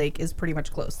Sunapee Lake is pretty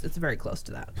much close. It's very close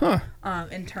to that,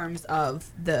 in terms of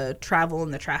the travel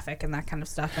and the traffic and that kind of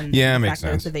stuff. And yeah, the makes fact that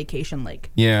sense. it's a vacation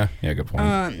lake. Yeah, good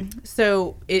point.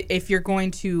 So if you're going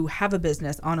to have a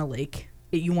business on a lake,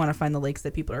 you want to find the lakes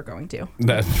that people are going to.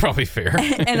 That's probably fair.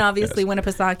 And obviously,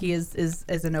 Winnipesaukee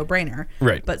is a no-brainer,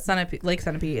 right? But Lake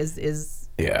Sunapee is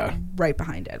right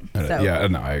behind it. So,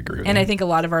 no, I agree with and that. I think a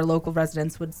lot of our local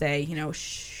residents would say,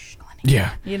 shh,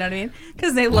 yeah, you know what I mean?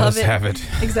 Because they love it. Have it.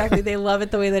 Exactly, they love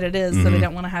it the way that it is, so they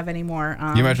don't want to have any more.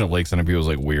 Can you imagine if Lake Sunapee was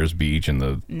like Weir's Beach and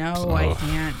the? No,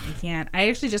 I can't. I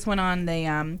actually just went on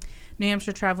the New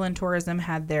Hampshire Travel and Tourism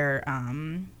had their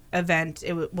event.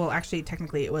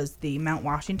 Technically it was the Mount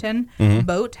Washington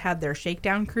boat had their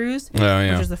shakedown cruise, which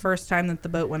was the first time that the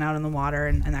boat went out in the water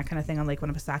and that kind of thing on Lake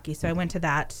Winnipesaukee. So I went to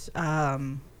that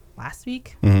last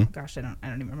week. Gosh, I don't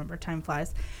even remember. Time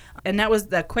flies. And that was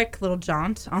the quick little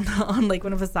jaunt on Lake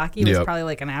Winnipesaukee. It was probably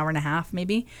like an hour and a half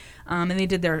maybe. And they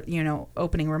did their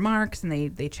opening remarks, and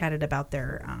they chatted about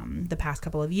their the past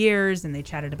couple of years, and they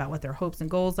chatted about what their hopes and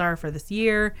goals are for this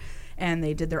year. And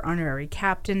they did their honorary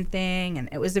captain thing, and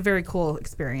it was a very cool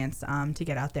experience to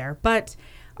get out there. But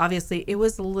obviously, it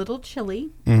was a little chilly.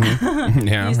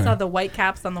 Yeah, you saw the white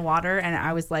caps on the water, and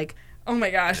I was like, "Oh my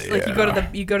gosh!" Like you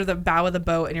go to the bow of the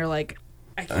boat, and you're like,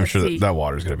 "I can't I'm sure see." that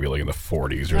water's gonna be like in the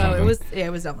 40s or something. It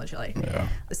was definitely chilly. Yeah.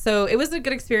 So it was a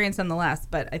good experience nonetheless.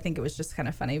 But I think it was just kind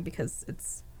of funny because it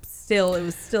was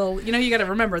still, you got to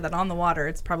remember that on the water,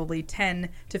 it's probably 10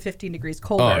 to 15 degrees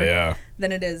colder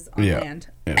than it is on land.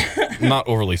 Yeah. Not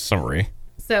overly summery.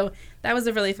 So that was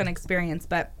a really fun experience.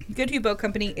 But Good Hugh Boat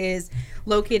Company is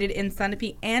located in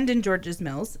Sunapee and in George's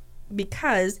Mills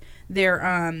because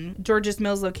their George's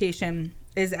Mills location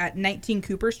is at 19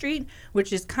 Cooper Street,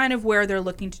 which is kind of where they're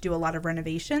looking to do a lot of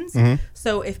renovations.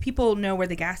 So if people know where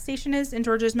the gas station is in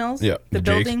George's Mills, the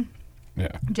building...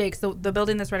 Jake's, the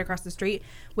building that's right across the street,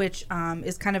 which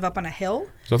is kind of up on a hill.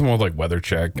 So something with like weather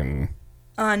check and...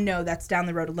 No, that's down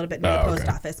the road a little bit near the post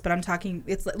office. But I'm talking,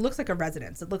 it looks like a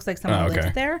residence. It looks like someone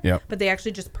lives there. Yep. But they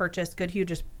actually Good Hugh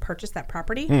just purchased that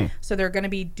property. So they're going to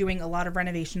be doing a lot of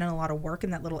renovation and a lot of work in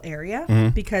that little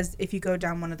area. Because if you go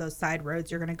down one of those side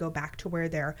roads, you're going to go back to where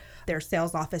their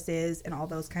sales office is and all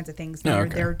those kinds of things.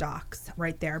 Their docks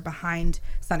right there behind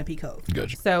Sunapee Cove.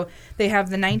 Gotcha. So they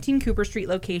have the 19 Cooper Street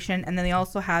location, and then they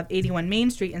also have 81 Main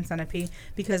Street in Sunapee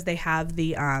because they have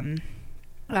the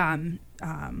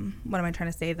what am I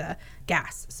trying to say? The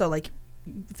gas. So like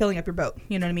filling up your boat.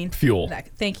 You know what I mean? Fuel.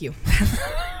 Thank you.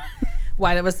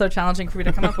 Why that was so challenging for me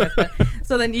to come up with. But,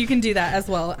 so then you can do that as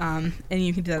well. And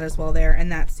you can do that as well there.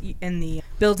 And that's in the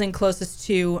building closest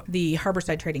to the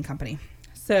Harborside Trading Company.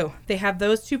 So they have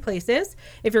those two places.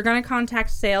 If you're going to contact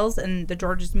sales in the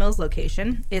George's Mills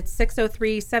location, it's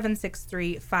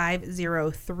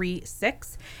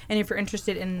 603-763-5036. And if you're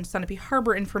interested in Sunapee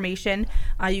Harbor information,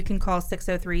 you can call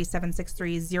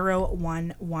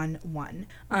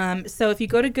 603-763-0111. So if you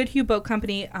go to Good Hugh Boat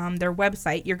Company, their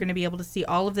website, you're going to be able to see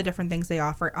all of the different things they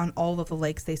offer on all of the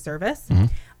lakes they service.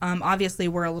 Obviously,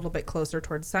 we're a little bit closer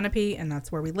towards Sunapee, and that's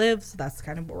where we live. So that's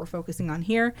kind of what we're focusing on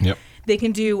here. Yep. They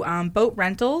can do boat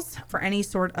rentals for any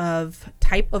sort of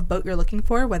type of boat you're looking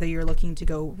for, whether you're looking to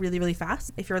go really, really fast.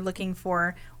 If you're looking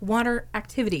for water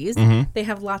activities, they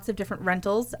have lots of different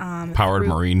rentals. Powered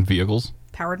marine vehicles.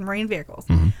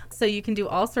 So you can do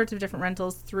all sorts of different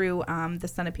rentals through the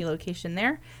Sunapee location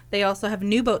there. They also have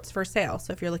new boats for sale.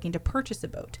 So if you're looking to purchase a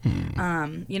boat,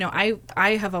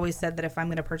 I have always said that if I'm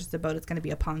going to purchase a boat, it's going to be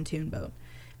a pontoon boat.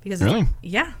 Because because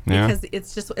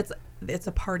it's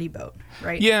a party boat,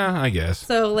 right? Yeah, I guess.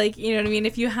 So like, you know what I mean?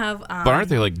 If you have but aren't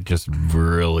they like just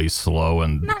really slow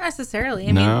and not necessarily.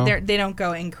 I mean, they don't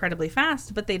go incredibly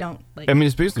fast, but they don't like I mean,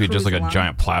 it's basically just like a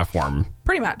giant platform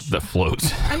pretty much that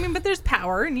floats. I mean, but there's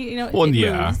power and well, it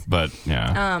yeah, moves. but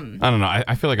yeah. I don't know.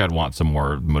 I feel like I'd want some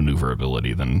more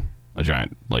maneuverability than a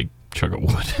giant like chunk of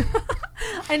wood.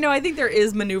 I know. I think there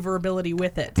is maneuverability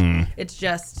with it. It's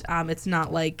just, it's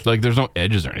not like... Like, there's no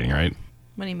edges or anything, right?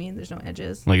 What do you mean there's no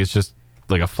edges? Like, it's just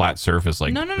like a flat surface.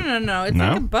 Like No. It's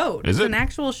like a boat. Is it's it? an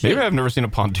actual shape. Maybe I've never seen a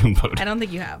pontoon boat. I don't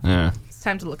think you have. Yeah. It's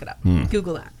time to look it up.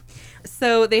 Google that.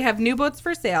 So they have new boats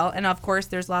for sale, and of course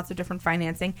there's lots of different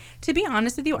financing. To be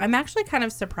honest with you, I'm actually kind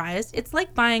of surprised. It's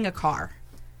like buying a car,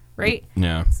 right?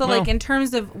 Yeah. So like in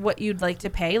terms of what you'd like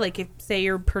to pay, like if say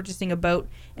you're purchasing a boat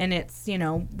and it's,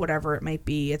 whatever it might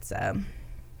be, it's a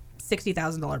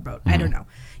 $60,000 boat. I don't know.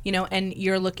 And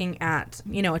you're looking at, a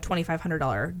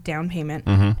 $2,500 down payment,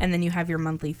 and then you have your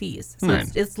monthly fees. So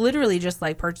it's literally just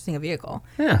like purchasing a vehicle.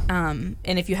 Yeah. And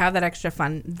if you have that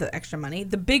extra money,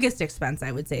 the biggest expense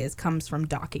I would say comes from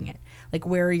docking it. Like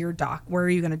where are you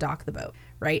going to dock the boat,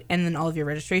 right? And then all of your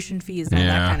registration fees and all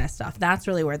that kind of stuff. That's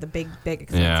really where the big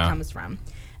expense comes from.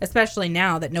 Especially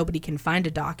now that nobody can find a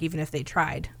dock, even if they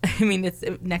tried. I mean, it's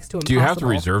next to impossible. Do you have to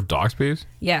reserve dock space?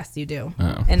 Yes, you do.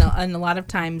 Oh. And a lot of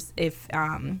times, if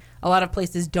a lot of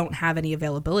places don't have any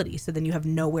availability, so then you have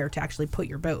nowhere to actually put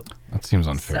your boat. That seems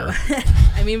unfair. So,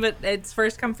 I mean, but it's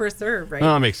first come, first serve, right?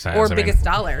 Oh, that makes sense. Or biggest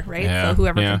dollar, right? Yeah, so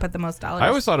whoever can put the most dollars. I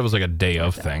always thought it was like a day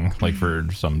of thing, like for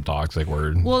some docks, like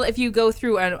where... Well, if you go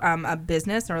through a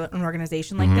business or an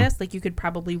organization like this, like you could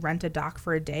probably rent a dock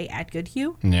for a day at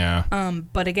Goodhue. Yeah.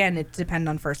 But again, it depends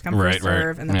on first come, first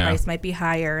serve, and the price might be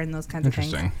higher and those kinds of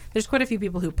things. There's quite a few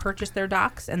people who purchase their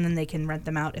docks and then they can rent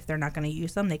them out. If they're not going to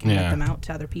use them, they can rent them out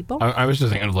to other people. I was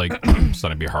just thinking of like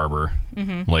Sunapee Harbor,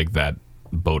 like that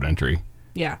boat entry.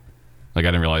 Yeah. Like I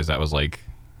didn't realize that was like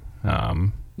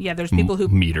there's people who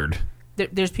metered.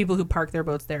 There's people who park their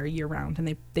boats there year round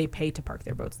and they pay to park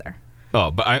their boats there.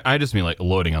 Oh, but I just mean like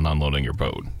loading and unloading your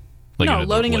boat. Like no,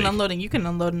 loading and unloading. You can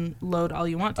unload and load all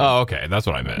you want to. Oh, okay. That's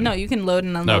what I meant. No, you can load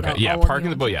and unload all parking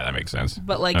the boat. Yeah, that makes sense.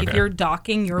 But like if you're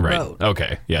docking your boat.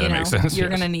 Okay. Yeah, that makes sense. You're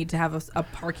going to need to have a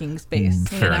parking space.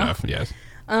 Fair enough. Yes.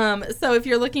 So if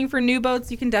you're looking for new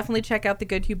boats, you can definitely check out the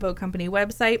Goodhue Boat Company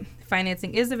website.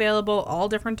 Financing is available, all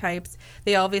different types.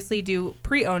 They obviously do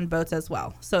pre-owned boats as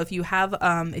well. So if you have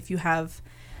a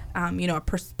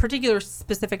particular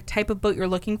specific type of boat you're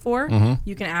looking for,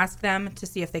 you can ask them to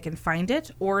see if they can find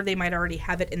it, or they might already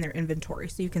have it in their inventory.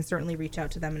 So you can certainly reach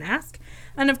out to them and ask.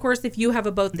 And of course, if you have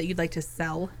a boat that you'd like to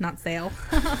sell, not sail,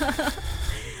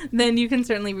 then you can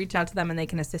certainly reach out to them and they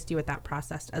can assist you with that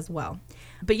process as well.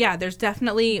 But yeah,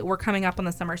 we're coming up on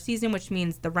the summer season, which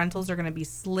means the rentals are going to be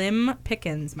slim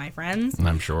pickings, my friends.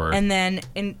 I'm sure. And then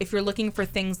if you're looking for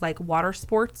things like water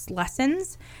sports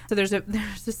lessons, so there's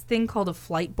this thing called a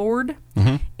flight board,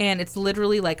 and it's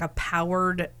literally like a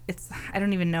powered, I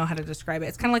don't even know how to describe it.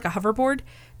 It's kind of like a hoverboard.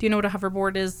 Do you know what a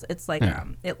hoverboard is? It's like,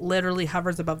 it literally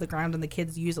hovers above the ground and the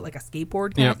kids use it like a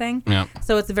skateboard kind of thing. Yep.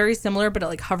 So it's very similar, but it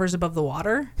like hovers above the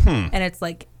water. And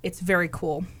it's very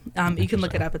cool. You can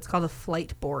look it up. It's called a flight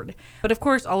board. But of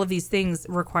course, all of these things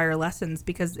require lessons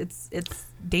because it's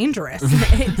dangerous.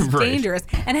 It's dangerous.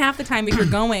 And half the time if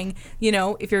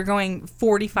you're going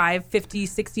 45, 50,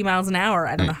 60 miles an hour,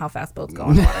 I don't know how fast boats go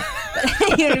on the water.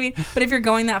 But, you know what I mean? But if you're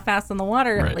going that fast on the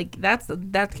water, like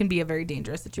that can be a very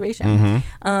dangerous situation.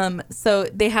 So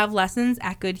they have lessons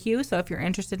at Goodhue. So if you're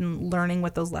interested in learning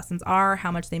what those lessons are,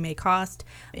 how much they may cost,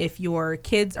 if your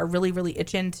kids are really, really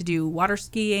itching to do water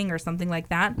skiing or something like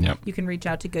that, you can reach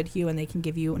out to Goodhue and they can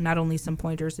give you not only some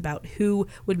pointers about who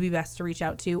would be best to reach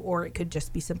out to, or it could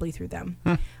just be simply through them.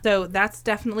 So that's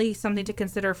definitely something to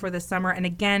consider for this summer. And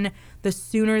again, the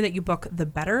sooner that you book, the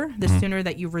better. The sooner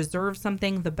that you reserve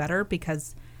something, the better,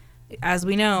 because as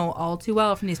we know all too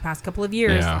well from these past couple of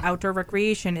years, outdoor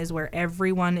recreation is where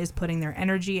everyone is putting their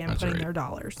energy and putting their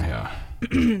dollars. Yeah.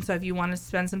 So if you want to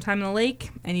spend some time in the lake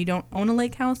and you don't own a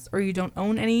lake house or you don't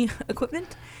own any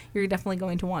equipment, you're definitely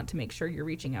going to want to make sure you're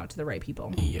reaching out to the right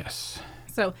people. Yes.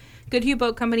 So Goodhue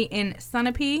Boat Company in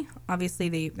Sunapee,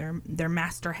 obviously their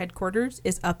master headquarters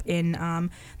is up in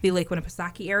the Lake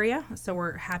Winnipesaukee area. So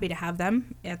we're happy to have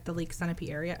them at the Lake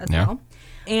Sunapee area as well.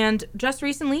 And just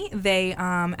recently, they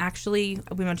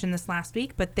we mentioned this last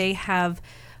week, but they have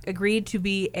agreed to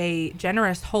be a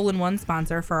generous hole-in-one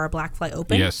sponsor for our Black Fly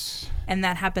Open. Yes. And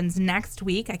that happens next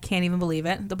week. I can't even believe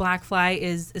it. The Black Fly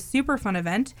is a super fun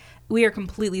event. We are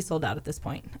completely sold out at this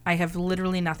point. I have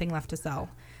literally nothing left to sell.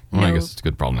 Well, I guess it's a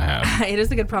good problem to have. It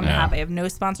is a good problem to have. I have no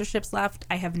sponsorships left.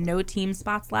 I have no team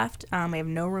spots left. I have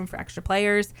no room for extra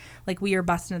players. Like, we are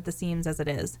busting at the seams as it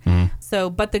is. So,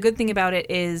 but the good thing about it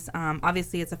is,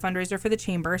 obviously, it's a fundraiser for the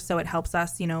chamber, so it helps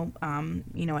us, it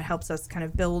helps us kind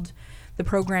of build the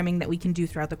programming that we can do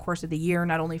throughout the course of the year,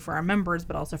 not only for our members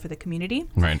but also for the community.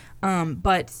 Right.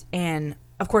 But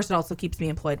Of course, it also keeps me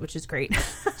employed, which is great.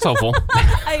 It's helpful.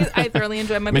 I thoroughly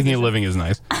enjoy my Making position. a living is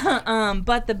nice.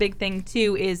 But the big thing,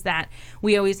 too, is that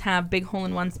we always have big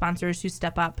hole-in-one sponsors who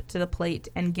step up to the plate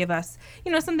and give us,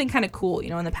 something kind of cool.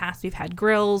 In the past, we've had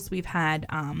grills, we've had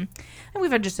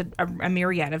just a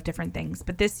myriad of different things.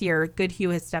 But this year, Good Hue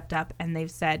has stepped up and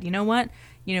they've said, you know what?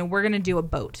 We're going to do a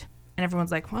boat. And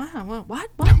everyone's like, what?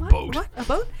 A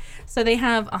boat? So they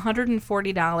have a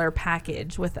 $140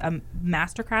 package with a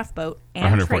Mastercraft boat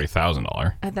and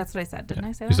 $140,000. That's what I said. Didn't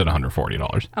I say that? You said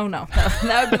 $140. Oh no,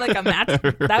 that would be like a match.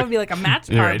 That would be like a match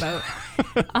car right. boat.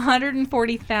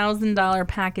 $140,000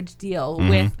 package deal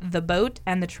with the boat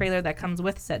and the trailer that comes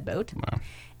with said boat. Wow.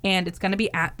 And it's going to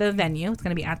be at the venue. It's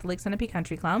going to be at the Lake Sunapee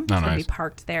Country Club. It's going to be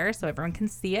parked there so everyone can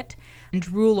see it and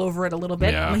drool over it a little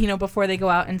bit, before they go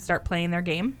out and start playing their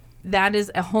game. That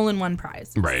is a hole-in-one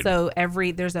prize. Right. So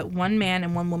there's a one man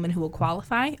and one woman who will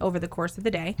qualify over the course of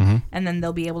the day, and then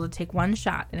they'll be able to take one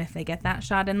shot. And if they get that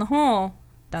shot in the hole,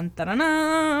 dun, da, da,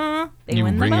 da, they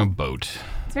win the boat. You bring a boat.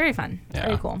 It's very fun. It's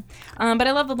very cool. But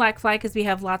I love the Black Fly because we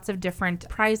have lots of different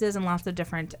prizes and lots of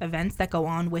different events that go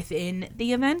on within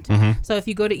the event. So if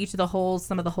you go to each of the holes,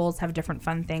 some of the holes have different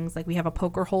fun things. Like we have a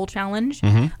poker hole challenge,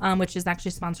 which is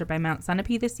actually sponsored by Mount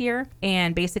Sunapee this year.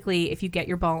 And basically, if you get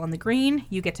your ball on the green,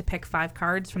 you get to pick 5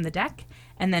 cards from the deck.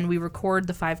 And then we record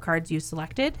the 5 cards you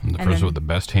selected. And the person with the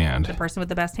best hand. The person with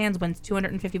the best hands wins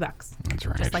 $250. That's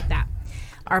right. Just like that.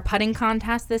 Our putting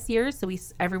contest this year, so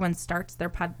everyone starts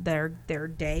their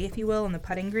day, if you will, on the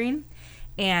putting green.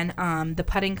 And the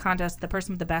putting contest, the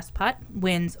person with the best putt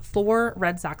wins 4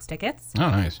 Red Sox tickets. Oh,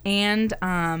 nice. And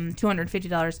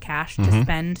 $250 cash to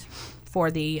spend for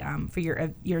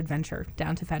your adventure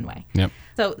down to Fenway. Yep.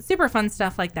 So super fun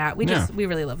stuff like that. We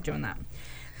really love doing that.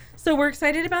 So we're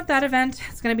excited about that event.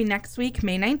 It's going to be next week,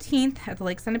 May 19th at the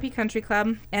Lake Sunapee Country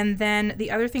Club. And then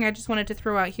the other thing I just wanted to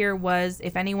throw out here was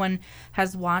if anyone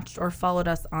has watched or followed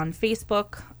us on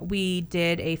Facebook, we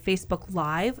did a Facebook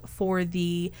Live for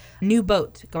the new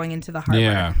boat going into the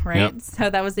harbor, right? Yep. So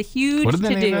that was a huge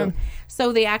to-do.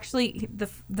 So they actually,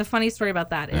 the funny story about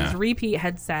that is Repeat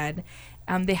had said,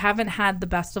 they haven't had the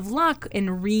best of luck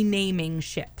in renaming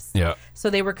ships. Yeah. So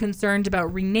they were concerned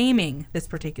about renaming this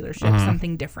particular ship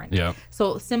something different. Yeah.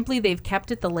 So simply they've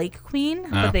kept it the Lake Queen,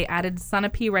 but they added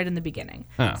Sunapee right in the beginning.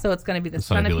 So it's going to be the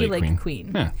Sunapee Lake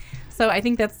Queen. Yeah. So I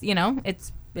think that's,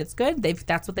 it's good.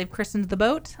 That's what they've christened the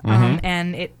boat.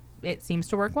 And it seems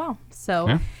to work well.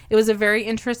 So it was a very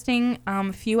interesting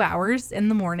few hours in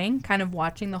the morning, kind of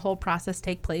watching the whole process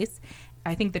take place.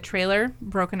 I think the trailer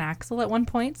broke an axle at one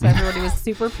point, so everybody was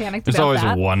super panicked about that. There's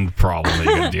always one problem that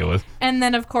you got to deal with. And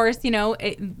then, of course, they had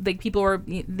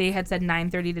said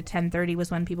 9:30 to 10:30 was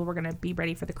when people were going to be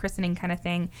ready for the christening kind of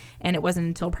thing, and it wasn't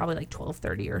until probably like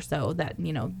 12:30 or so that,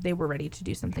 they were ready to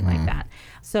do something like that.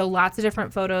 So lots of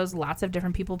different photos, lots of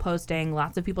different people posting,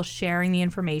 lots of people sharing the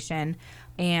information.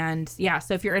 And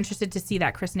so if you're interested to see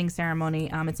that christening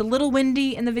ceremony, it's a little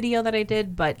windy in the video that I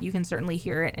did, but you can certainly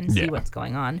hear it and see what's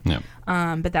going on. Yeah.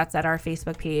 But that's at our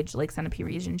Facebook page, Lake Sunapee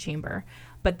Region Chamber.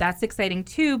 But that's exciting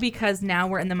too, because now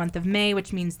we're in the month of May,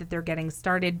 which means that they're getting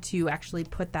started to actually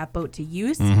put that boat to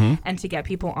use and to get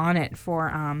people on it for,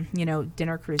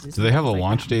 dinner cruises. Do they have a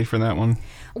launch date for that one?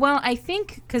 Well, I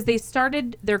think because they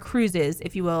started their cruises,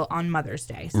 if you will, on Mother's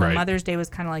Day. So Mother's Day was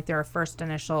kind of like their first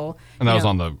initial. And that was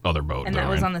on the other boat. And that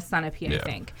was on the Sunapee, I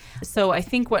think. So I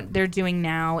think what they're doing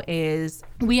now is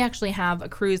we actually have a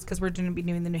cruise because we're going to be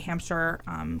doing the New Hampshire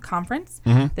conference,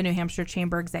 the New Hampshire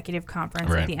Chamber Executive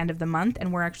Conference at the end of the month.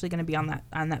 And we're actually going to be on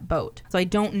that boat. So I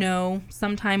don't know,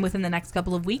 sometime within the next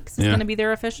couple of weeks is going to be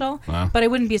their official. Wow. But I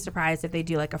wouldn't be surprised if they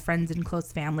do like a friends and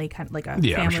close family, kind of like a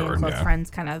family and close friends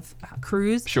kind of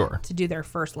cruise to do their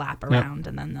first lap around,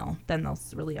 and then they'll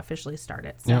really officially start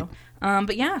it. So,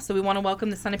 so we want to welcome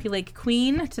the Sunapee Lake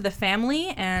Queen to the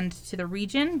family and to the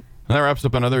region. And that wraps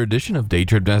up another edition of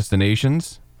Daytrip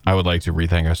Destinations. I would like to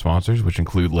re-thank our sponsors, which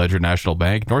include Ledger National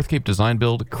Bank, North Cape Design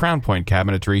Build, Crown Point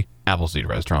Cabinetry, Appleseed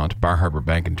Restaurant, Bar Harbor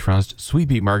Bank and Trust, Sweet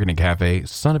Beet Marketing Cafe,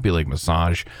 Sunapee Lake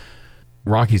Massage,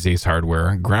 Rocky's Ace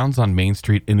Hardware, Grounds on Main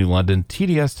Street in New London,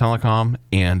 TDS Telecom,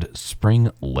 and Spring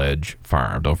Ledge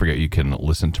Farm. Don't forget you can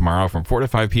listen tomorrow from 4 to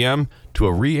 5 p.m. to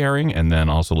a re-airing, and then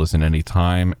also listen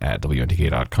anytime at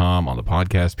WNTK.com on the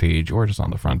podcast page or just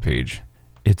on the front page.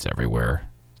 It's everywhere.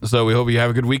 So we hope you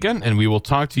have a good weekend, and we will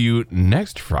talk to you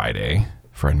next Friday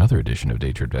for another edition of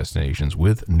Daytrip Destinations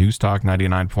with News Talk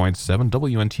 99.7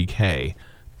 WNTK,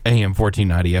 AM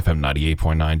 1490, FM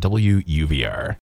 98.9 WUVR.